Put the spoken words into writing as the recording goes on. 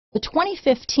The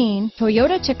 2015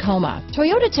 Toyota Tacoma.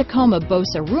 Toyota Tacoma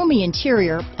boasts a roomy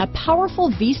interior, a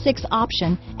powerful V6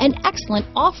 option, and excellent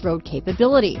off-road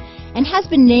capability, and has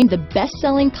been named the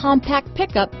best-selling compact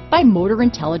pickup by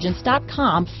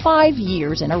MotorIntelligence.com 5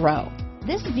 years in a row.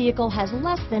 This vehicle has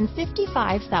less than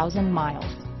 55,000 miles.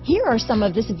 Here are some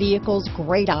of this vehicle's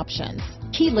great options: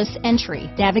 keyless entry,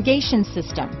 navigation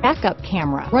system, backup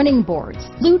camera, running boards,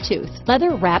 Bluetooth,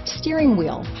 leather-wrapped steering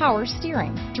wheel, power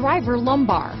steering, driver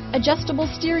lumbar, adjustable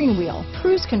steering wheel,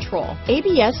 cruise control,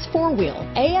 ABS 4-wheel,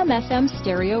 AM/FM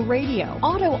stereo radio,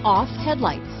 auto-off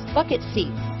headlights, bucket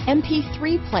seats,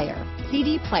 MP3 player,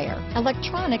 CD player,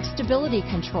 electronic stability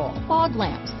control, fog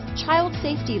lamps, child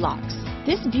safety locks.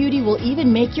 This beauty will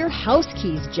even make your house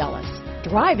keys jealous.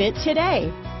 Drive it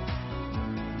today.